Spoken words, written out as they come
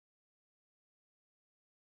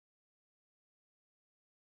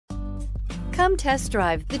Come test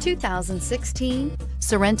drive the 2016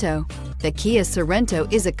 Sorento. The Kia Sorento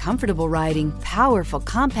is a comfortable riding, powerful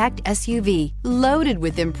compact SUV loaded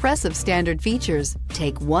with impressive standard features.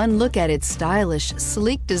 Take one look at its stylish,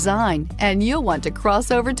 sleek design and you'll want to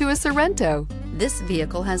cross over to a Sorento. This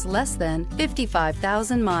vehicle has less than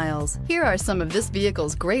 55,000 miles. Here are some of this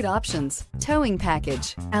vehicle's great options: towing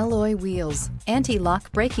package, alloy wheels,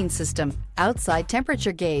 anti-lock braking system, outside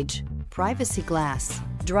temperature gauge, privacy glass,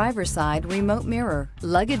 driver's side remote mirror,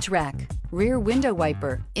 luggage rack, rear window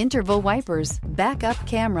wiper, interval wipers, backup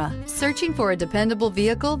camera. Searching for a dependable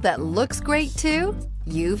vehicle that looks great too?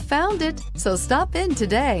 You found it, so stop in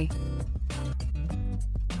today.